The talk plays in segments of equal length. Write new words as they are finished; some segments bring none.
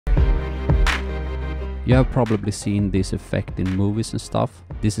You have probably seen this effect in movies and stuff.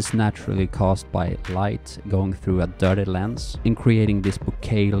 This is naturally caused by light going through a dirty lens and creating this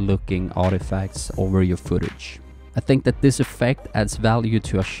bokeh looking artifacts over your footage. I think that this effect adds value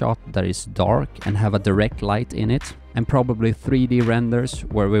to a shot that is dark and have a direct light in it, and probably 3D renders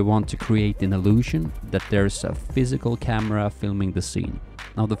where we want to create an illusion that there's a physical camera filming the scene.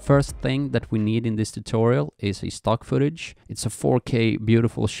 Now the first thing that we need in this tutorial is a stock footage. It's a 4K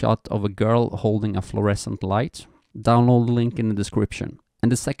beautiful shot of a girl holding a fluorescent light. Download the link in the description.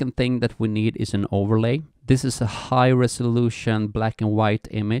 And the second thing that we need is an overlay. This is a high resolution black and white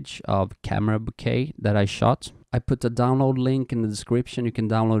image of camera bokeh that I shot. I put a download link in the description. You can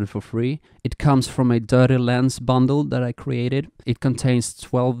download it for free. It comes from a dirty lens bundle that I created. It contains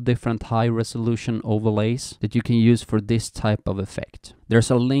 12 different high resolution overlays that you can use for this type of effect. There's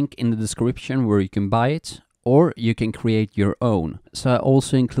a link in the description where you can buy it, or you can create your own. So I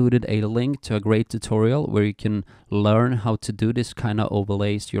also included a link to a great tutorial where you can learn how to do this kind of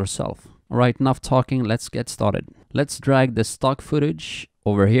overlays yourself. Alright, enough talking, let's get started. Let's drag the stock footage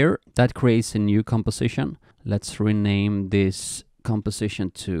over here. That creates a new composition. Let's rename this composition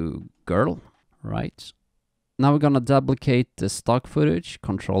to girl. Right. Now we're gonna duplicate the stock footage,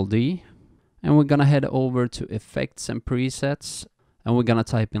 Ctrl D, and we're gonna head over to effects and presets, and we're gonna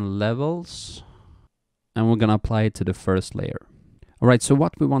type in levels, and we're gonna apply it to the first layer. Alright, so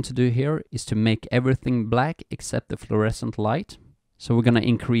what we want to do here is to make everything black except the fluorescent light. So we're gonna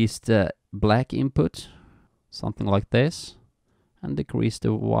increase the black input, something like this, and decrease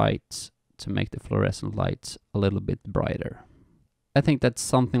the white to make the fluorescent light a little bit brighter. I think that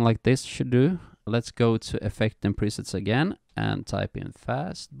something like this should do. Let's go to effect and presets again and type in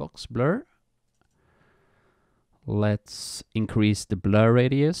fast box blur. Let's increase the blur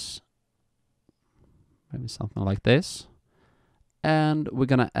radius, maybe something like this, and we're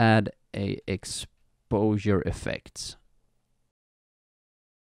gonna add a exposure effect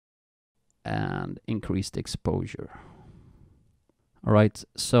and increase the exposure. Alright,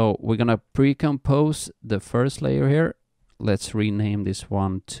 so we're gonna pre-compose the first layer here. Let's rename this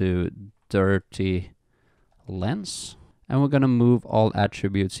one to dirty lens, and we're gonna move all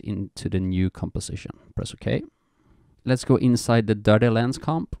attributes into the new composition. Press OK. Let's go inside the dirty lens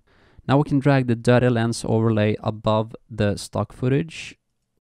comp. Now we can drag the dirty lens overlay above the stock footage.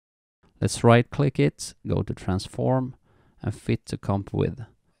 Let's right click it, go to transform and fit to comp with.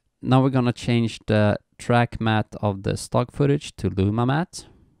 Now we're gonna change the track matte of the stock footage to luma matte,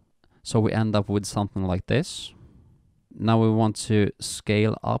 so we end up with something like this. Now we want to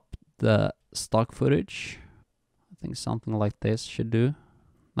scale up the stock footage. I think something like this should do.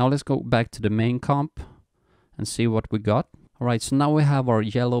 Now let's go back to the main comp and see what we got. Alright, so now we have our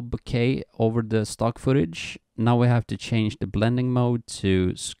yellow bokeh over the stock footage. Now we have to change the blending mode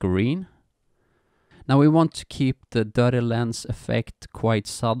to screen. Now we want to keep the dirty lens effect quite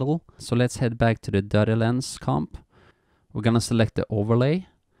subtle, so let's head back to the dirty lens comp. We're gonna select the overlay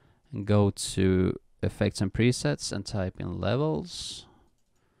and go to effects and presets and type in levels,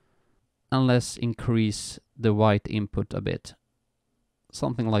 and let's increase the white input a bit,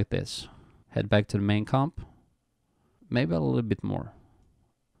 something like this. Head back to the main comp, maybe a little bit more.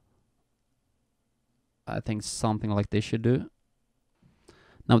 I think something like this should do.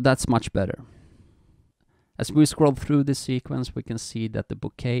 Now that's much better. As we scroll through this sequence, we can see that the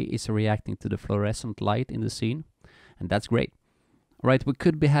bokeh is reacting to the fluorescent light in the scene, and that's great. Right, we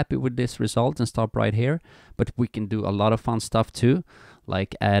could be happy with this result and stop right here, but we can do a lot of fun stuff too,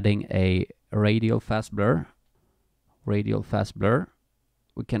 like adding a radial fast blur.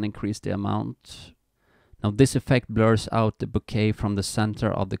 We can increase the amount. Now this effect blurs out the bokeh from the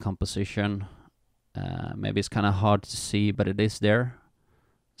center of the composition. Maybe it's kind of hard to see, but it is there.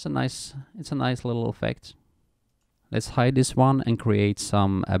 It's a nice little effect. Let's hide this one and create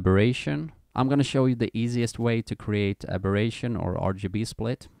some aberration. I'm gonna show you the easiest way to create aberration or RGB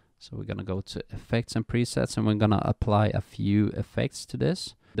split. So we're gonna go to effects and presets, and we're gonna apply a few effects to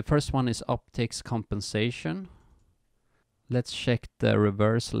this. The first one is optics compensation. Let's check the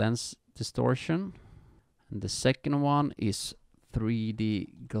reverse lens distortion. And the second one is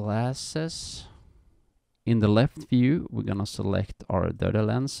 3D glasses. In the left view, we're gonna select our dirty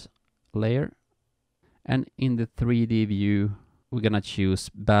lens layer. And in the 3D view, we're gonna choose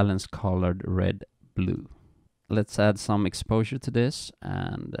balance colored red blue. Let's add some exposure to this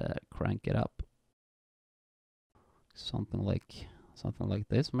and crank it up. Something like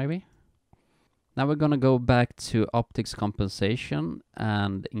this maybe. Now we're gonna go back to optics compensation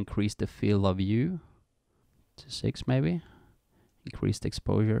and increase the field of view to 6 maybe. Increase the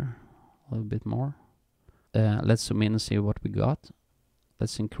exposure a little bit more. Let's zoom in and see what we got.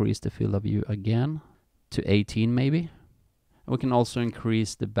 Let's increase the field of view again to 18 maybe. We can also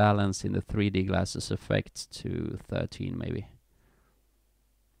increase the balance in the 3D glasses effect to 13 maybe.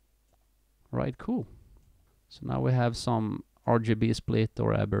 Right, cool. So now we have some RGB split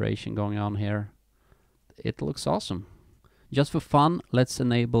or aberration going on here. It looks awesome. Just for fun, let's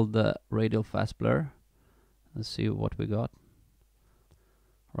enable the radial fast blur. Let's see what we got.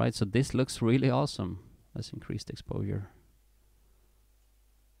 Right, so this looks really awesome. Let's increase the exposure.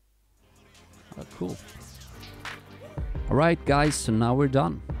 Oh, cool. Alright guys, so now we're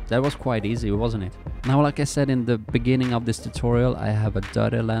done. That was quite easy, wasn't it? Now, like I said in the beginning of this tutorial, I have a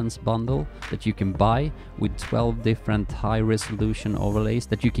dirty lens bundle that you can buy with 12 different high resolution overlays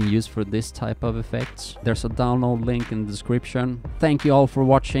that you can use for this type of effects. There's a download link in the description. Thank you all for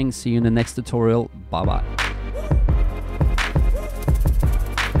watching. See you in the next tutorial. Bye bye.